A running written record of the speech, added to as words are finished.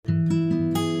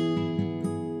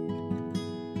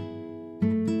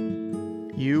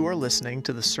You are listening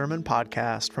to the Sermon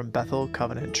Podcast from Bethel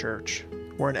Covenant Church.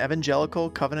 We're an evangelical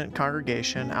covenant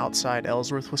congregation outside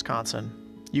Ellsworth, Wisconsin.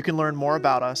 You can learn more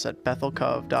about us at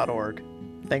bethelcov.org.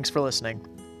 Thanks for listening.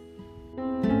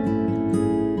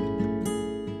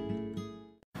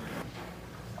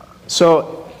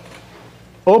 So,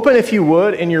 open, if you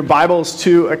would, in your Bibles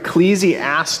to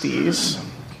Ecclesiastes.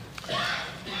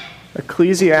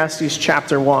 Ecclesiastes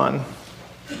chapter 1.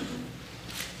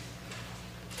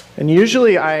 And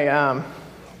usually I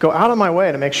go out of my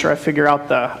way to make sure I figure out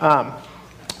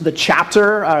the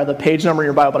chapter, the page number in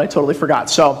your Bible, but I totally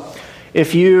forgot. So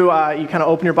if you kind of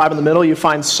open your Bible in the middle, you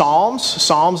find Psalms.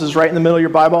 Psalms is right in the middle of your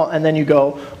Bible, and then you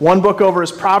go one book over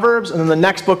is Proverbs, and then the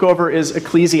next book over is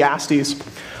Ecclesiastes.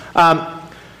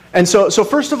 And so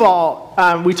first of all,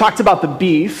 we talked about the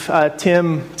beef.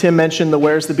 Tim mentioned the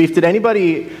where's the beef. Did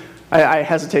anybody, I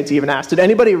hesitate to even ask, did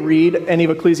anybody read any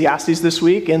of Ecclesiastes this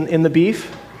week in the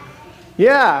beef?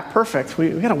 Yeah, perfect. We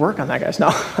got to work on that, guys. No.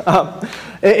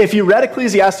 If you read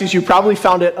Ecclesiastes, you probably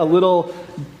found it a little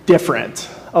different,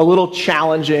 a little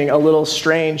challenging, a little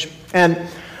strange. And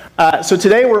so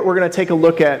today we're going to take a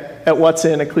look at what's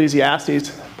in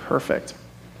Ecclesiastes. Perfect.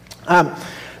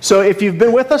 So if you've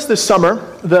been with us this summer,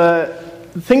 the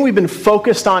thing we've been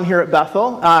focused on here at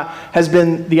Bethel has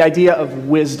been the idea of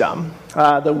wisdom,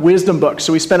 the wisdom book.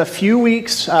 So we spent a few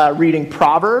weeks reading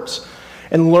Proverbs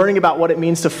and learning about what it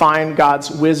means to find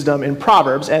God's wisdom in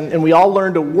Proverbs. And we all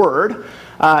learned a word.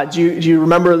 Do you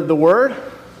remember the word?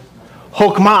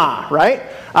 Chokmah, right?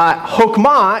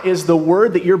 Chokmah is the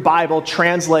word that your Bible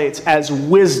translates as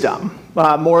wisdom,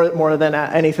 more than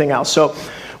anything else. So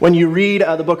when you read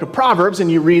the book of Proverbs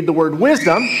and you read the word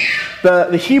wisdom,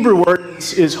 the Hebrew word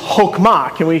is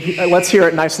chokmah. Let's hear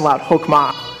it nice and loud.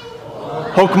 Chokmah.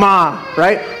 Chokmah,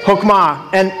 right?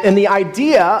 Chokmah. And the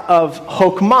idea of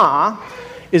chokmah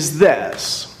is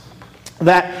this,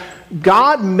 that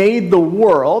God made the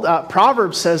world.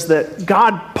 Proverbs says that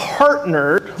God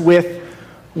partnered with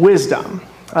wisdom,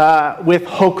 with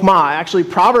chokmah. Actually,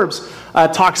 Proverbs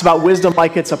talks about wisdom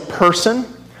like it's a person,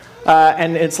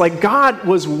 and it's like God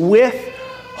was with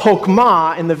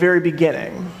chokmah in the very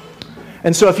beginning.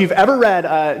 And so if you've ever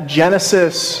read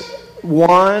Genesis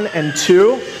 1 and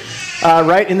 2,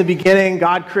 right, in the beginning,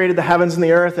 God created the heavens and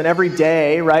the earth, and every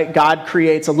day, right, God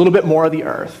creates a little bit more of the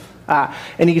earth.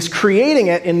 And he's creating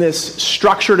it in this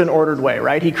structured and ordered way,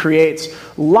 right? He creates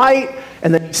light,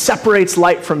 and then he separates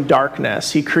light from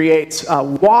darkness. He creates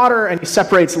water, and he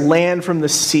separates land from the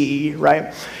sea,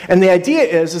 right? And the idea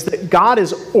is that God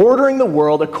is ordering the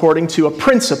world according to a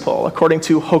principle, according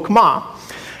to chokmah.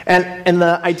 And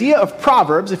the idea of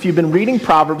Proverbs, if you've been reading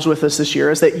Proverbs with us this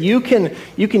year, is that you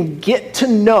can get to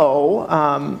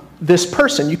know this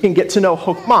person. You can get to know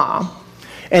chokmah.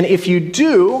 And if you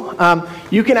do,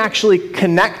 you can actually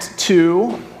connect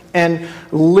to and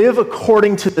live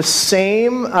according to the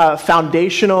same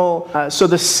foundational, so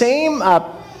the same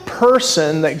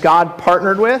person that God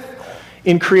partnered with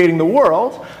in creating the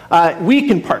world, we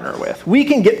can partner with. We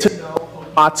can get to know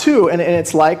chokmah too, and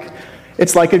it's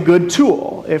like a good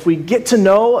tool. If we get to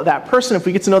know that person, if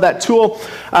we get to know that tool,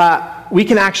 we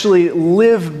can actually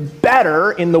live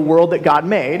better in the world that God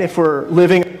made if we're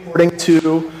living according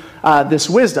to this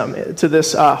wisdom, to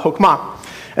this chokmah.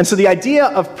 And so the idea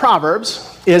of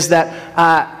Proverbs is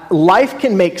that life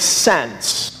can make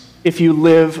sense if you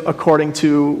live according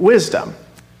to wisdom.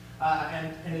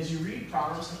 And as you read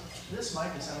Proverbs, this mic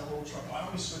is having a little trouble. Why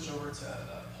don't we switch over to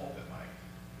the pulpit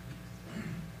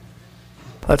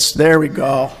mic? There we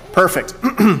go. Perfect.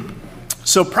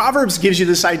 So Proverbs gives you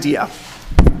this idea.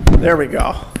 There we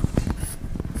go.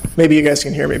 Maybe you guys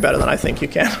can hear me better than I think you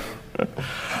can.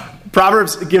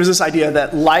 Proverbs gives this idea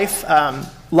that life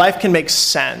can make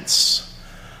sense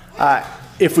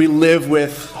if we live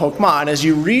with chokmah. And as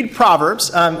you read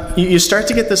Proverbs, you start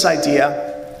to get this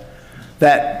idea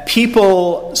that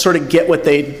people sort of get what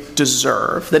they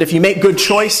deserve. That if you make good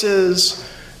choices,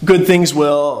 good things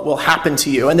will happen to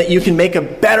you, and that you can make a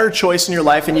better choice in your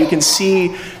life, and you can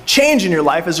see change in your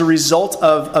life as a result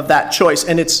of that choice.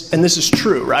 And this is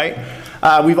true, right?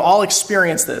 We've all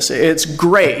experienced this. It's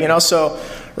great, so,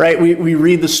 right, we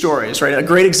read the stories, right? A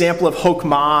great example of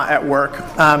chokmah at work.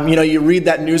 You read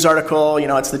that news article,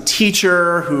 it's the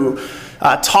teacher who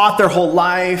taught their whole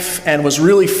life and was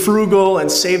really frugal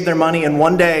and saved their money, and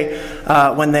one day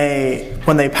when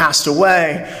they passed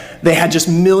away, they had just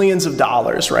millions of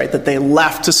dollars, right, that they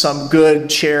left to some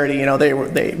good charity.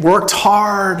 They worked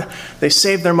hard, they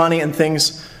saved their money, and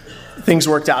things things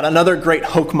worked out. Another great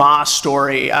Chokmah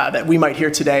story that we might hear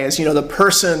today is, the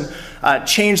person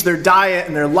changed their diet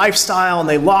and their lifestyle and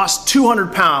they lost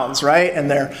 200 pounds, right? And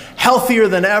they're healthier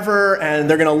than ever and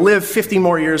they're going to live 50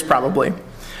 more years probably.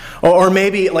 Or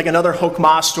maybe like another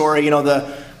Chokmah story,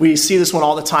 we see this one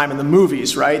all the time in the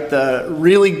movies, right? The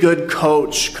really good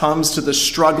coach comes to the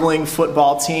struggling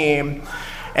football team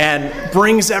and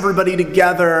brings everybody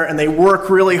together and they work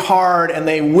really hard and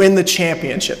they win the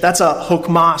championship. That's a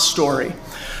Chokmah story.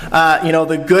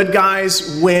 The good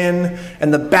guys win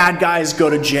and the bad guys go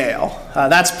to jail.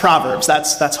 That's Proverbs.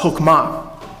 That's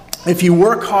Chokmah. If you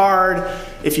work hard,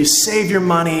 if you save your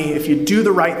money, if you do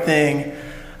the right thing,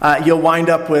 you'll wind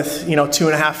up with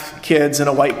 2.5 kids and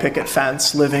a white picket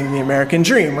fence living the American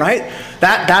dream, right?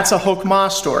 That's a Chokmah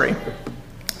story.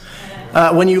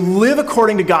 When you live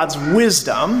according to God's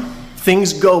wisdom,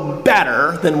 things go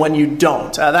better than when you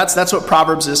don't. That's what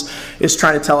Proverbs is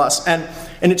trying to tell us.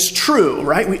 And it's true,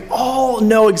 right? We all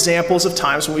know examples of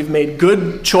times when we've made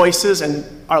good choices and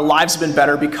our lives have been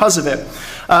better because of it.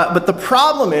 But the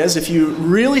problem is, if you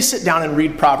really sit down and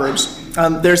read Proverbs,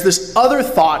 there's this other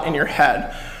thought in your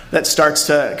head that starts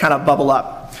to kind of bubble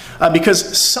up.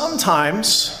 Because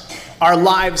sometimes our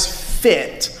lives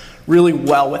fit really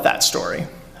well with that story.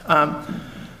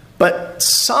 But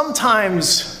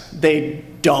sometimes they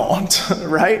don't,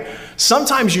 right?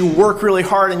 Sometimes you work really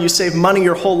hard and you save money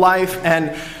your whole life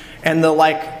and the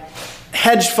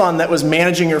hedge fund that was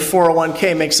managing your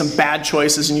 401k makes some bad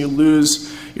choices and you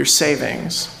lose your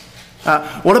savings.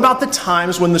 What about the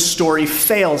times when the story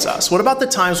fails us? What about the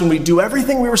times when we do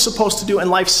everything we were supposed to do and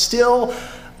life still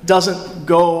doesn't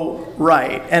go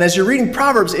right? And as you're reading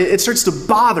Proverbs, it starts to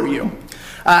bother you.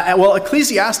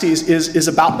 Ecclesiastes is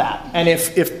about that. And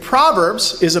if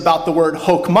Proverbs is about the word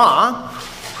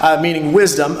Chokmah, meaning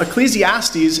wisdom,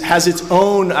 Ecclesiastes has its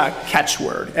own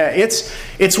catchword.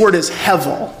 Its word is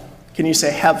hevel. Can you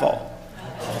say hevel?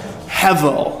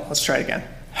 Hevel. Let's try it again.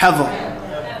 Hevel.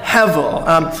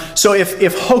 Hevel. So if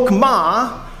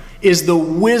Chokmah is the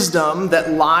wisdom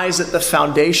that lies at the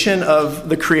foundation of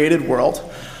the created world,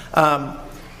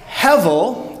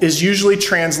 Hevel is usually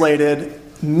translated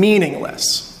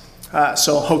meaningless.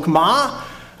 So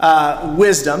Chokmah,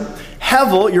 wisdom.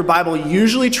 Hevel, your Bible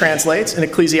usually translates in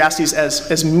Ecclesiastes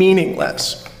as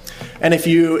meaningless. And if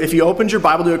you opened your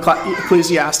Bible to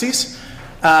Ecclesiastes,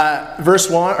 verse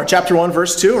 1 or chapter 1,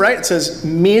 verse 2, right? It says,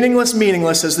 meaningless,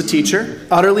 meaningless is the teacher.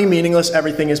 Utterly meaningless,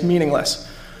 everything is meaningless.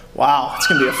 Wow, it's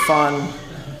going to be a fun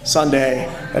Sunday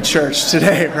at church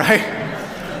today, right?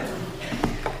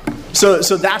 So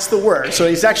that's the word. So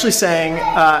he's actually saying,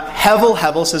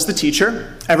 hevel, says the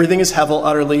teacher. Everything is hevel,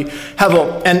 utterly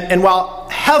hevel. And while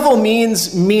hevel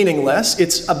means meaningless,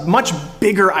 it's a much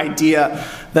bigger idea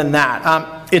than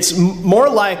that. It's more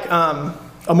like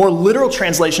a more literal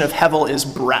translation of hevel is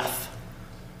breath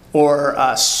or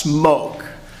smoke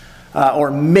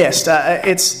or mist.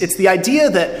 It's the idea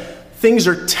that things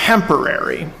are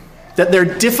temporary, that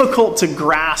they're difficult to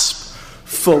grasp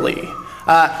fully.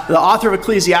 The author of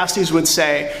Ecclesiastes would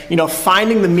say,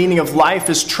 finding the meaning of life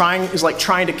is like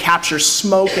trying to capture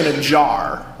smoke in a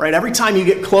jar, right? Every time you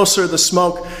get closer to the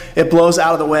smoke, it blows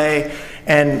out of the way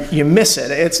and you miss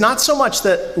it. It's not so much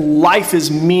that life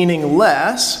is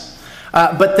meaningless,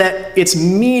 but that its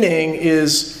meaning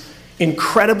is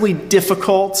incredibly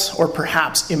difficult or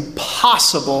perhaps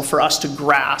impossible for us to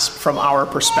grasp from our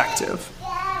perspective.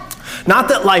 Not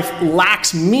that life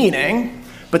lacks meaning,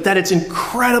 but that it's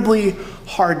incredibly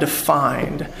hard to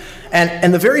find.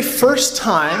 And the very first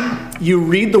time you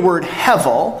read the word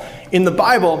hevel in the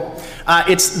Bible,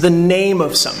 it's the name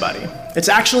of somebody. It's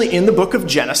actually in the book of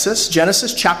Genesis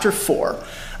chapter 4.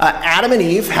 Adam and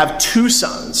Eve have two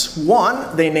sons.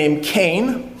 One they name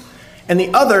Cain, and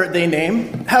the other they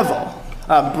name Hevel,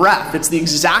 breath. It's the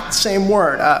exact same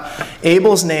word.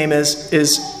 Abel's name is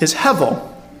Hevel.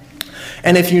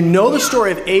 And if you know the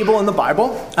story of Abel in the Bible,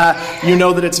 you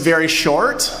know that it's very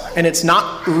short, and it's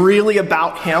not really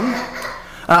about him.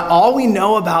 All we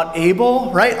know about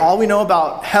Abel, right, all we know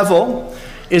about Hevel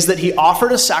is that he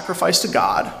offered a sacrifice to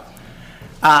God,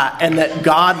 and that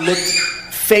God looked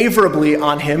favorably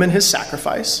on him and his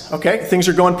sacrifice. Okay, things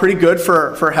are going pretty good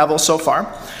for Hevel so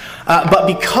far. But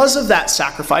because of that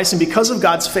sacrifice and because of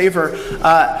God's favor,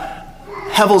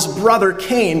 Hevel's brother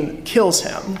Cain kills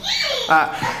him.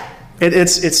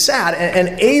 It's sad.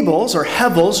 And Abel's or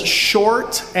Hevel's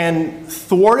short and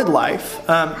thwarted life,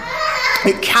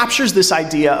 it captures this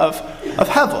idea of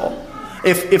Hevel.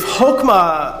 If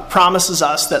Chokmah promises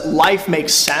us that life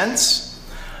makes sense,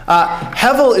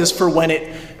 Hevel is for when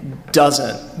it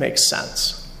doesn't make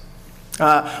sense.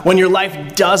 When your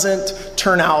life doesn't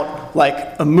turn out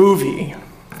like a movie,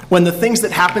 When the things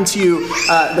that happen to you,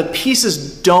 the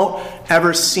pieces don't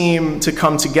ever seem to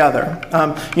come together.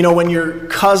 When your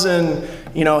cousin,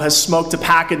 has smoked a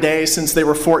pack a day since they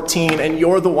were 14 and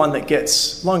you're the one that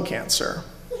gets lung cancer.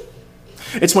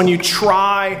 It's when you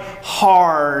try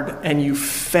hard and you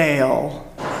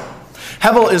fail.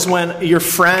 Hevel is when your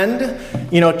friend,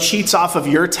 cheats off of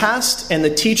your test and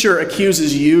the teacher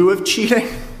accuses you of cheating.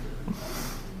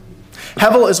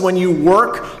 Hevel is when you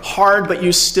work hard but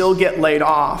you still get laid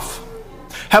off.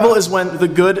 Hevel is when the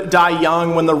good die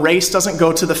young, when the race doesn't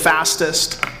go to the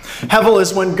fastest. Hevel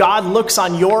is when God looks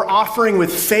on your offering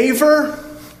with favor,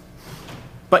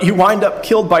 but you wind up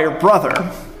killed by your brother.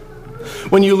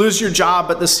 When you lose your job,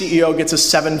 but the CEO gets a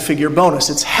 7-figure bonus.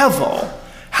 It's Hevel.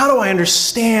 How do I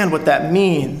understand what that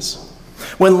means?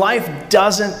 When life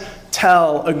doesn't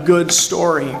tell a good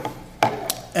story,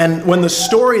 and when the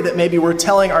story that maybe we're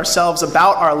telling ourselves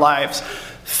about our lives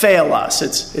fail us,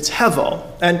 it's Hevel.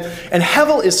 And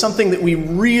Hevel is something that we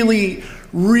really,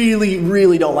 really,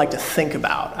 really don't like to think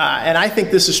about. And I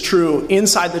think this is true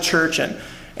inside the church and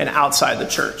outside the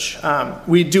church.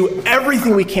 We do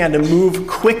everything we can to move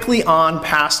quickly on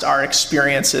past our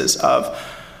experiences of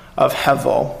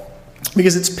Hevel,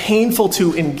 because it's painful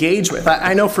to engage with.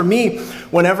 I know for me,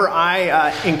 whenever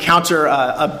I encounter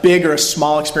a big or a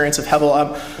small experience of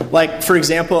Hevel, like for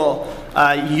example,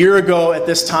 a year ago at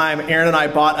this time, Aaron and I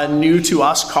bought a new to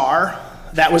us car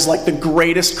that was like the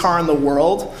greatest car in the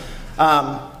world.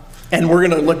 And we're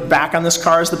going to look back on this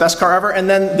car as the best car ever. And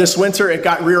then this winter, it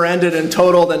got rear-ended and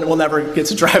totaled, and we'll never get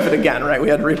to drive it again, right? We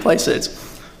had to replace it.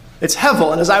 It's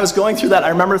Hevel. And as I was going through that, I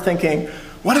remember thinking,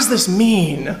 what does this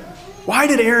mean? Why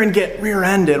did Aaron get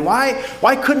rear-ended?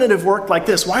 Why couldn't it have worked like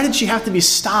this? Why did she have to be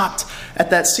stopped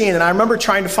at that scene? And I remember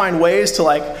trying to find ways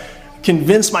to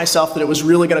convince myself that it was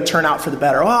really going to turn out for the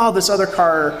better. Oh, this other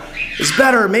car is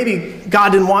better. Maybe God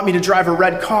didn't want me to drive a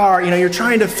red car. You're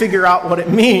trying to figure out what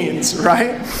it means,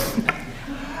 right?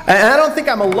 And I don't think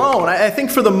I'm alone. I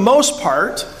think for the most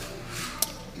part,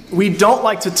 we don't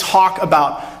like to talk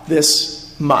about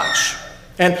this much.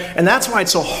 And that's why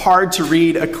it's so hard to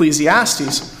read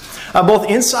Ecclesiastes. Both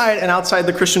inside and outside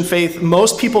the Christian faith,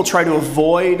 most people try to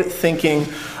avoid thinking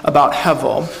about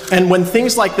Hevel. And when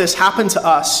things like this happen to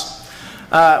us,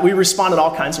 we respond in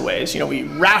all kinds of ways. We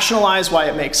rationalize why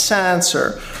it makes sense,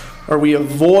 or we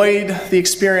avoid the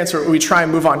experience, or we try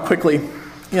and move on quickly.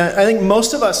 I think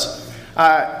most of us,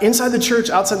 inside the church,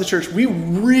 outside the church, we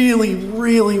really,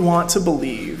 really want to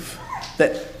believe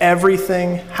that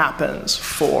everything happens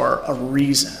for a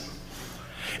reason.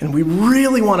 And we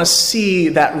really want to see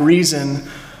that reason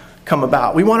come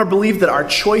about. We want to believe that our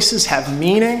choices have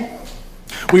meaning.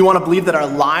 We want to believe that our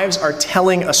lives are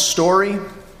telling a story.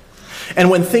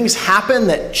 And when things happen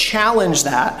that challenge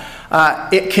that,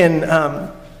 it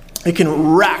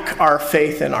can wreck our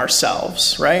faith in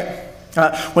ourselves, right?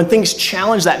 When things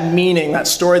challenge that meaning, that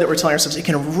story that we're telling ourselves, it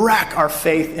can wreck our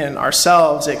faith in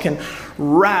ourselves. It can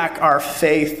wreck our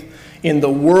faith in the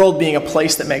world being a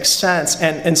place that makes sense.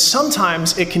 And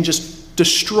sometimes it can just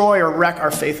destroy or wreck our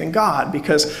faith in God,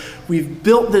 because we've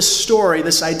built this story,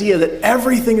 this idea that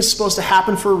everything is supposed to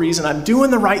happen for a reason. I'm doing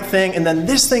the right thing, and then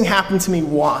this thing happened to me.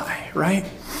 Why, right?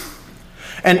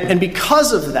 And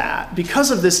because of that, because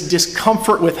of this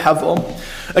discomfort with Hevel,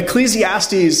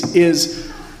 Ecclesiastes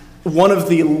is one of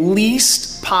the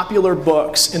least popular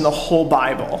books in the whole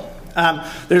Bible.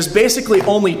 There's basically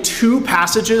only 2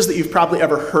 passages that you've probably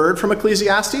ever heard from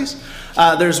Ecclesiastes.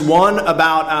 There's one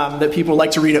about that people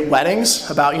like to read at weddings,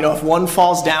 about, if one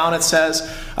falls down, it says,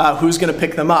 who's going to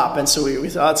pick them up? And so we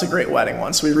thought, that's a great wedding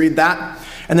one. So we read that.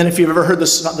 And then if you've ever heard the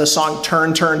song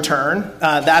Turn, Turn, Turn,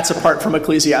 that's a part from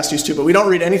Ecclesiastes too. But we don't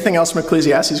read anything else from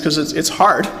Ecclesiastes because it's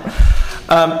hard.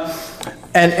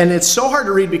 And it's so hard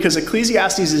to read because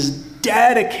Ecclesiastes is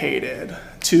dedicated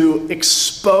to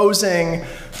exposing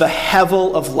the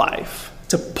Hevel of life,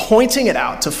 to pointing it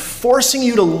out, to forcing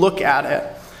you to look at it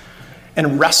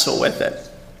and wrestle with it.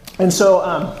 And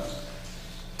so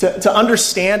to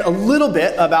understand a little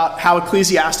bit about how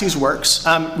Ecclesiastes works,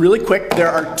 really quick, there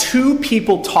are 2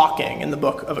 people talking in the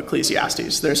book of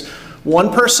Ecclesiastes. There's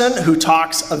one person who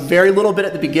talks a very little bit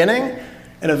at the beginning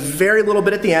and a very little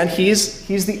bit at the end.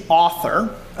 He's the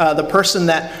author, the person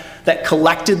that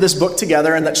collected this book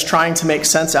together and that's trying to make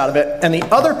sense out of it. And the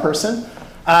other person,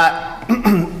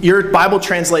 your Bible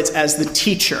translates as the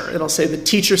teacher. It'll say the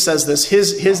teacher says this.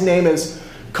 His name is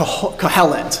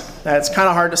Kohelet. It's kind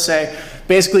of hard to say.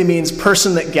 Basically means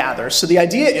person that gathers. So the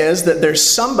idea is that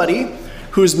there's somebody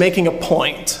who's making a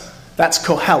point. That's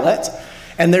Kohelet.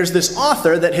 And there's this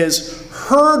author that has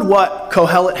heard what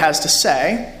Kohelet has to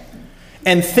say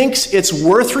and thinks it's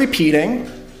worth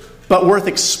repeating, but worth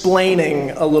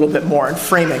explaining a little bit more and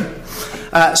framing.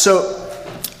 So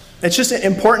it's just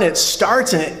important. It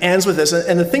starts and it ends with this.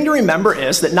 And the thing to remember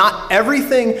is that not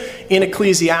everything in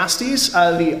Ecclesiastes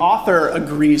the author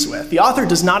agrees with. The author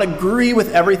does not agree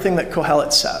with everything that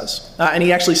Kohelet says. And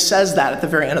he actually says that at the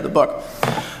very end of the book.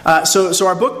 So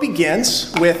our book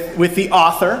begins with the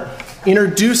author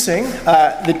introducing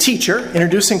the teacher,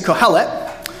 introducing Kohelet,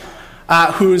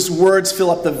 whose words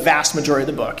fill up the vast majority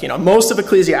of the book. Most of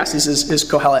Ecclesiastes is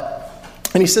Kohelet.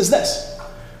 And he says this.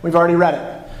 We've already read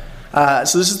it.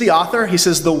 So this is the author. He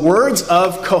says, the words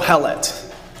of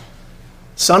Kohelet,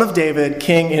 son of David,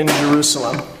 king in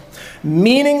Jerusalem.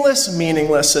 Meaningless,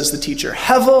 meaningless, says the teacher.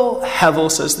 Hevel, hevel,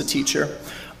 says the teacher.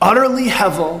 Utterly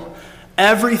hevel.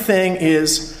 Everything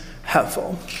is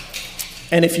hevel.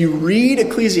 And if you read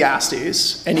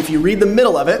Ecclesiastes, and if you read the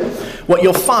middle of it, what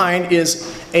you'll find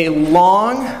is a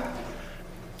long,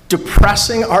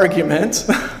 depressing argument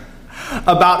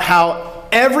about how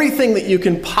everything that you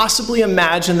can possibly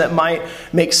imagine that might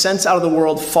make sense out of the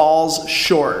world falls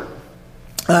short.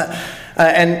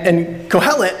 And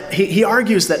Kohelet, he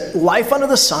argues that life under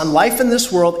the sun, life in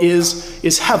this world is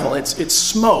hevel. It's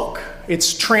smoke.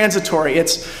 It's transitory.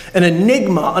 It's an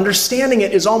enigma. Understanding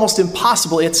it is almost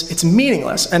impossible. It's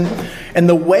meaningless. And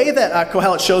the way that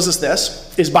Kohelet shows us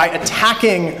this is by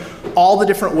attacking all the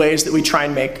different ways that we try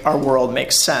and make our world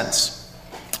make sense.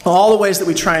 All the ways that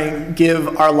we try and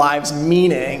give our lives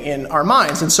meaning in our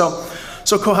minds. And so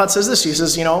Kohelet says this. He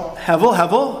says, hevel,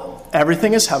 hevel,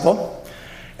 everything is hevel.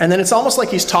 And then it's almost like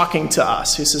he's talking to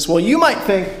us. He says, well, you might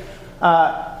think,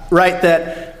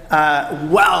 that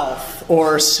wealth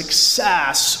or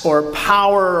success or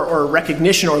power or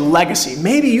recognition or legacy,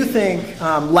 maybe you think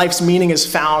life's meaning is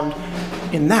found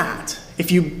in that.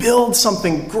 If you build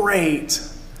something great,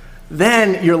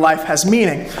 then your life has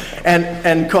meaning.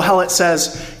 And Kohelet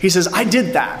says, I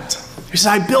did that. He says,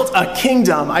 I built a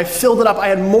kingdom. I filled it up. I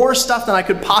had more stuff than I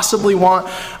could possibly want.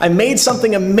 I made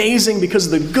something amazing because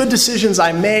of the good decisions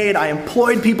I made. I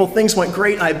employed people. Things went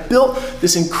great. And I built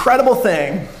this incredible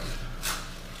thing.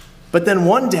 But then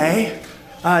one day,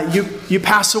 you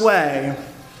pass away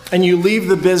and you leave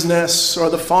the business or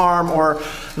the farm or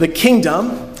the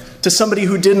kingdom to somebody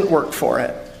who didn't work for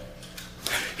it.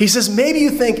 He says, maybe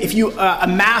you think if you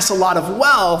amass a lot of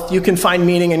wealth, you can find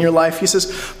meaning in your life. He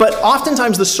says, but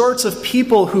oftentimes the sorts of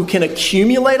people who can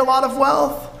accumulate a lot of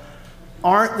wealth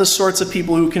aren't the sorts of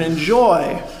people who can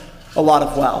enjoy a lot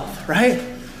of wealth, right?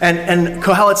 And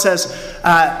Kohelet says,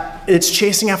 it's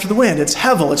chasing after the wind. It's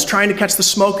hevel. It's trying to catch the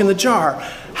smoke in the jar.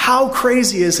 How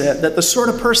crazy is it that the sort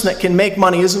of person that can make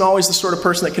money isn't always the sort of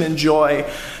person that can enjoy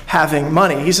having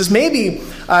money? He says, maybe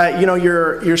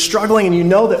you're struggling and you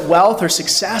know that wealth or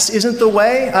success isn't the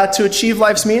way to achieve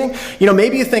life's meaning.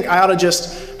 Maybe you think I ought to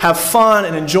just have fun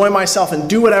and enjoy myself and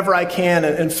do whatever I can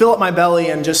and fill up my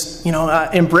belly and just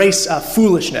embrace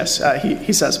foolishness.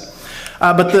 He says,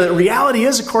 but the reality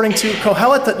is, according to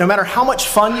Kohelet, that no matter how much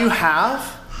fun you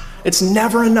have, it's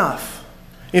never enough.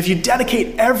 If you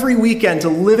dedicate every weekend to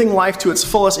living life to its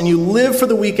fullest and you live for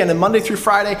the weekend and Monday through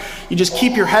Friday, you just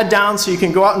keep your head down so you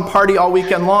can go out and party all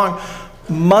weekend long,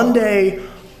 Monday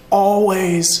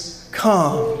always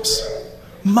comes.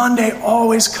 Monday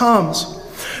always comes.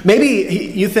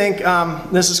 Maybe you think,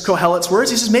 this is Kohelet's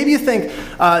words, he says, maybe you think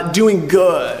doing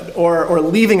good or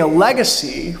leaving a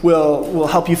legacy will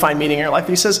help you find meaning in your life.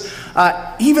 But he says,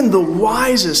 even the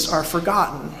wisest are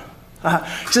forgotten.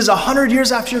 He says, 100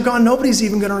 years after you're gone, nobody's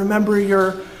even going to remember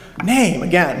your name.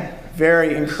 Again,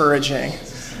 very encouraging.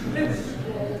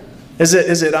 Is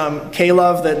it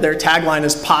K-Love that their tagline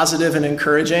is positive and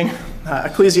encouraging?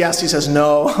 Ecclesiastes has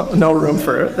no room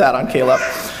for that on K-Love.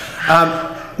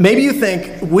 Maybe you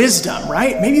think wisdom,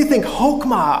 right? Maybe you think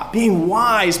chokmah, being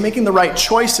wise, making the right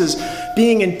choices,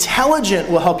 being intelligent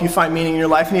will help you find meaning in your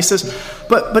life. And he says,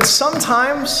 but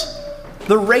sometimes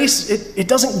the race, it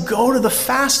doesn't go to the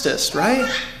fastest, right?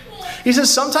 He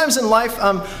says sometimes in life,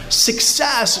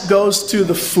 success goes to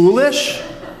the foolish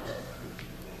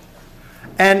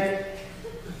and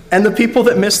the people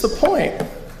that miss the point.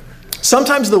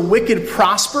 Sometimes the wicked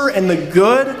prosper and the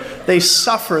good, they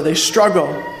suffer, they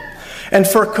struggle. And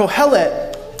for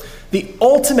Kohelet, the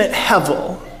ultimate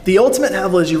hevel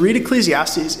as you read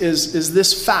Ecclesiastes is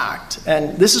this fact,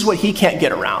 and this is what he can't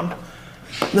get around.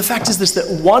 And the fact is this,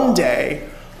 that one day,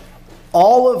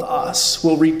 all of us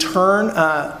will return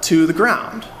to the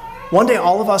ground. One day,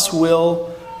 all of us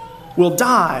will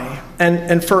die.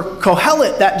 And for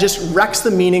Kohelet, that just wrecks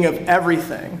the meaning of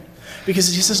everything.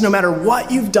 Because he says, no matter what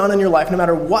you've done in your life, no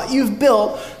matter what you've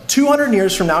built, 200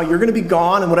 years from now, you're going to be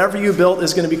gone, and whatever you built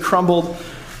is going to be crumbled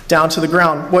down to the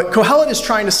ground. What Kohelet is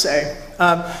trying to say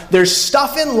There's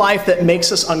stuff in life that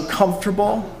makes us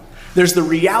uncomfortable. There's the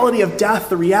reality of death,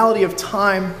 the reality of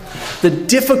time, the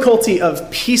difficulty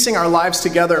of piecing our lives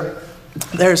together.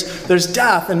 There's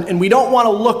death, and we don't want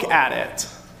to look at it.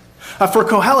 For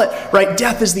Kohelet, right,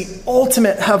 death is the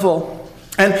ultimate hevel.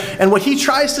 And what he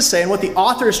tries to say, and what the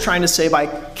author is trying to say by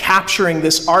capturing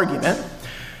this argument,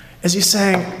 is he's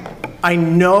saying, I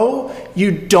know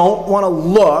you don't want to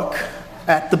look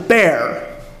at the bear.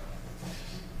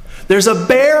 There's a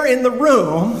bear in the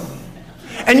room,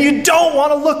 and you don't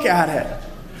want to look at it.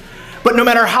 But no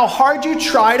matter how hard you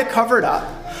try to cover it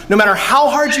up, no matter how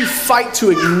hard you fight to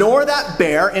ignore that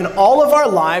bear, in all of our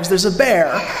lives, there's a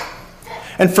bear.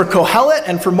 And for Kohelet,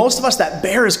 and for most of us, that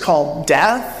bear is called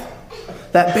death.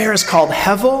 That bear is called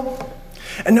hevel.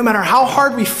 And no matter how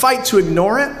hard we fight to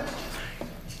ignore it,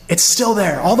 it's still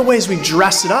there. All the ways we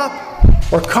dress it up,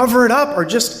 or cover it up, or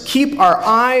just keep our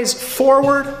eyes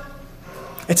forward,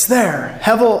 it's there.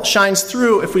 Hevel shines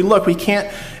through. If we look, we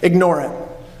can't ignore it.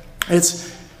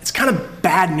 It's kind of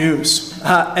bad news.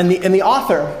 And the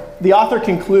author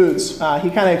concludes. He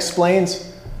kind of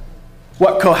explains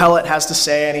what Kohelet has to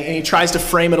say, and he tries to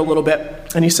frame it a little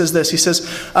bit. And he says this. He says,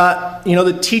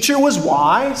 the teacher was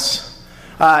wise.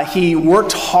 He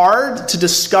worked hard to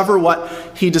discover what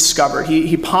he discovered.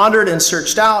 He pondered and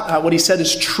searched out. What he said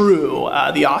is true,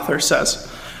 the author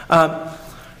says.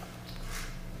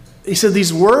 He said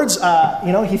these words,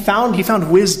 he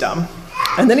found wisdom.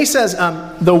 And then he says,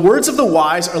 the words of the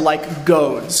wise are like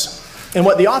goads. And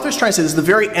what the author's trying to say is the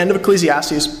very end of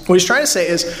Ecclesiastes. What he's trying to say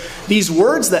is these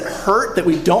words that hurt, that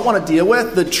we don't want to deal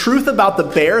with, the truth about the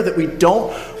bear that we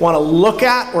don't want to look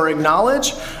at or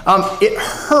acknowledge, it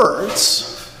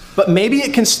hurts, but maybe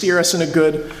it can steer us in a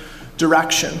good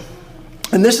direction.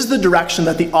 And this is the direction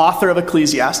that the author of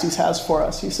Ecclesiastes has for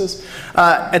us. He says,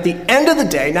 at the end of the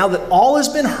day, now that all has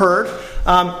been heard,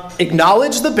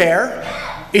 acknowledge the bear.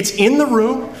 It's in the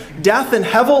room. Death and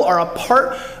hevel are a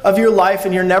part of your life,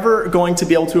 and you're never going to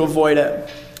be able to avoid it.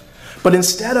 But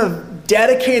instead of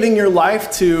dedicating your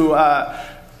life to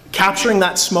capturing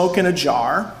that smoke in a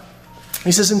jar,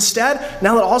 he says, instead,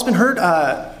 now that all has been heard,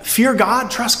 fear God,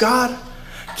 trust God,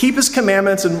 keep his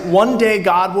commandments, and one day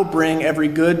God will bring every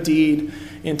good deed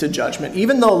into judgment.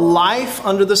 Even though life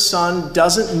under the sun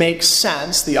doesn't make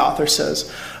sense, the author says,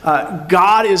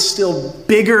 God is still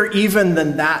bigger even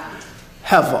than that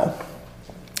hevel.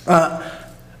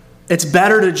 It's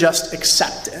better to just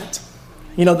accept it.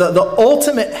 The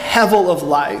ultimate hevel of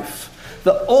life,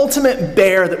 the ultimate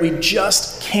bear that we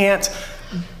just can't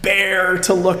bear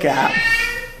to look at,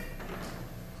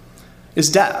 is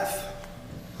death.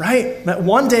 Right? That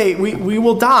one day we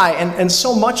will die, and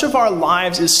so much of our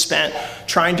lives is spent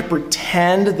trying to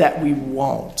pretend that we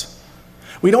won't.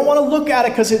 We don't want to look at it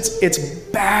because it's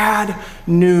bad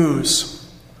news.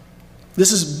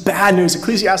 This is bad news.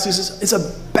 Ecclesiastes is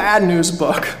a bad news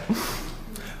book.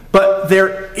 But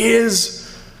there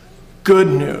is good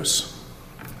news.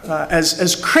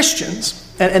 As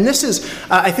Christians, and this is,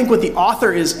 I think, what the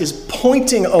author is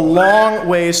pointing a long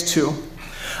ways to.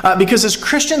 Because as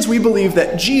Christians, we believe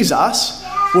that Jesus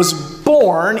was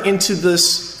born into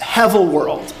this hevel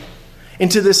world,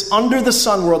 into this under the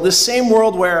sun world, this same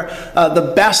world where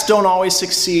the best don't always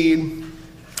succeed,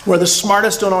 where the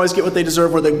smartest don't always get what they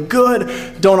deserve, where the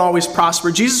good don't always prosper.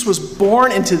 Jesus was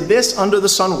born into this under the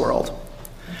sun world.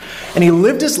 And he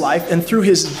lived his life, and through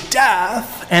his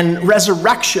death and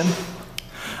resurrection,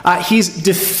 he's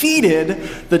defeated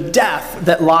the death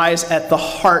that lies at the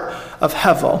heart of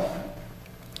hevel.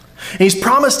 And he's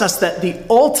promised us that the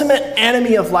ultimate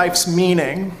enemy of life's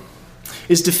meaning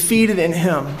is defeated in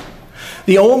him.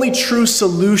 The only true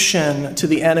solution to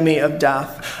the enemy of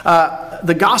death.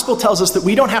 The gospel tells us that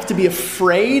we don't have to be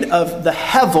afraid of the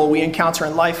hevel we encounter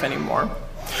in life anymore.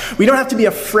 We don't have to be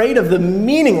afraid of the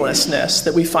meaninglessness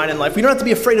that we find in life. We don't have to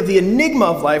be afraid of the enigma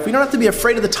of life. We don't have to be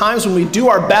afraid of the times when we do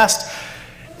our best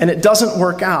and it doesn't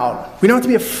work out. We don't have to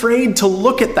be afraid to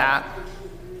look at that,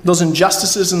 those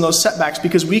injustices and those setbacks,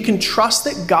 because we can trust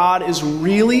that God is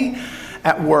really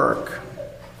at work.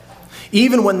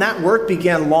 Even when that work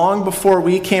began long before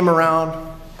we came around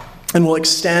and will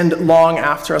extend long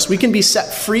after us, we can be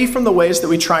set free from the ways that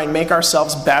we try and make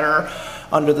ourselves better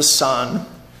under the sun,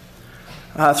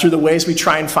 through the ways we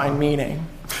try and find meaning.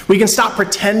 We can stop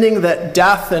pretending that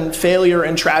death and failure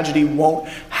and tragedy won't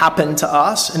happen to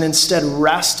us, and instead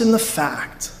rest in the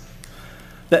fact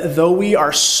that though we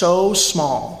are so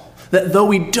small, that though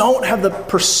we don't have the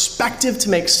perspective to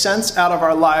make sense out of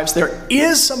our lives, there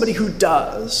is somebody who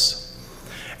does.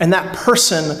 And that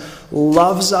person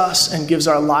loves us and gives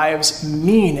our lives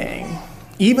meaning,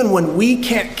 even when we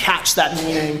can't catch that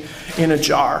meaning in a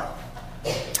jar.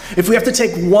 If we have to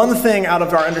take one thing out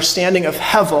of our understanding of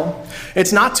Hevel,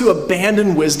 it's not to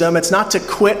abandon wisdom, it's not to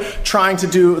quit trying to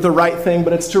do the right thing,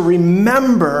 but it's to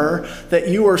remember that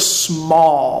you are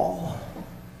small.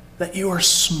 That you are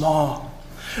small.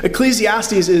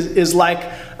 Ecclesiastes is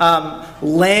like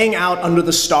laying out under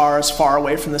the stars far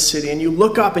away from the city, and you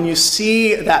look up and you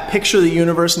see that picture of the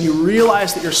universe and you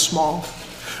realize that you're small.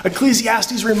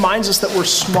 Ecclesiastes reminds us that we're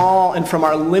small, and from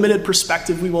our limited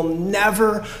perspective, we will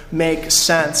never make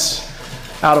sense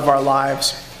out of our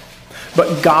lives.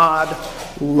 But God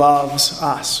loves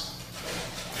us.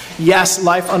 Yes,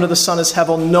 life under the sun is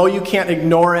Hevel. No, you can't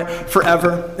ignore it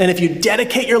forever. And if you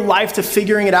dedicate your life to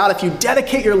figuring it out, if you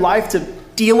dedicate your life to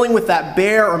dealing with that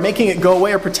bear or making it go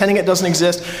away or pretending it doesn't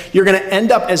exist, you're going to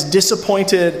end up as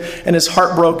disappointed and as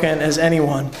heartbroken as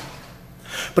anyone.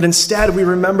 But instead, we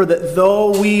remember that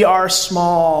though we are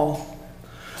small,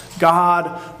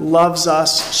 God loves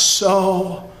us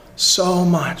so, so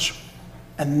much.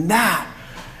 And that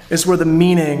is where the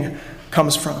meaning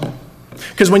comes from.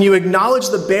 Because when you acknowledge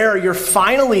the bear, you're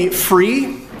finally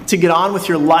free to get on with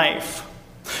your life.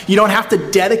 You don't have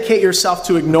to dedicate yourself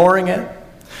to ignoring it.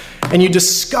 And you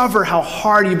discover how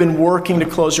hard you've been working to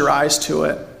close your eyes to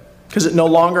it, because it no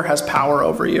longer has power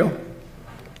over you.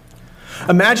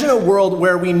 Imagine a world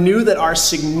where we knew that our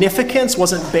significance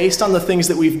wasn't based on the things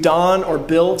that we've done or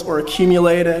built or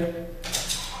accumulated.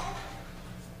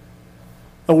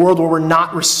 A world where we're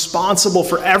not responsible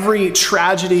for every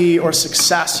tragedy or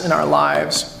success in our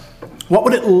lives. What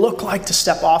would it look like to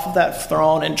step off of that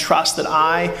throne and trust that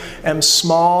I am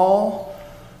small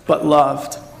but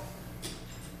loved?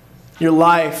 Your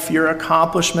life, your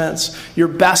accomplishments, your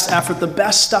best effort, the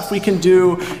best stuff we can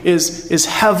do is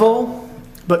Hevel,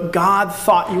 but God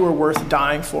thought you were worth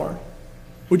dying for.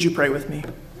 Would you pray with me?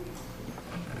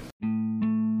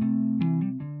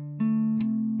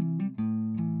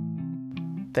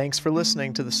 Thanks for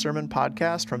listening to the Sermon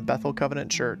Podcast from Bethel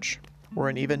Covenant Church. We're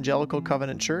an evangelical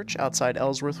covenant church outside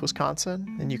Ellsworth,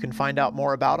 Wisconsin, and you can find out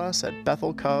more about us at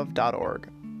bethelcov.org.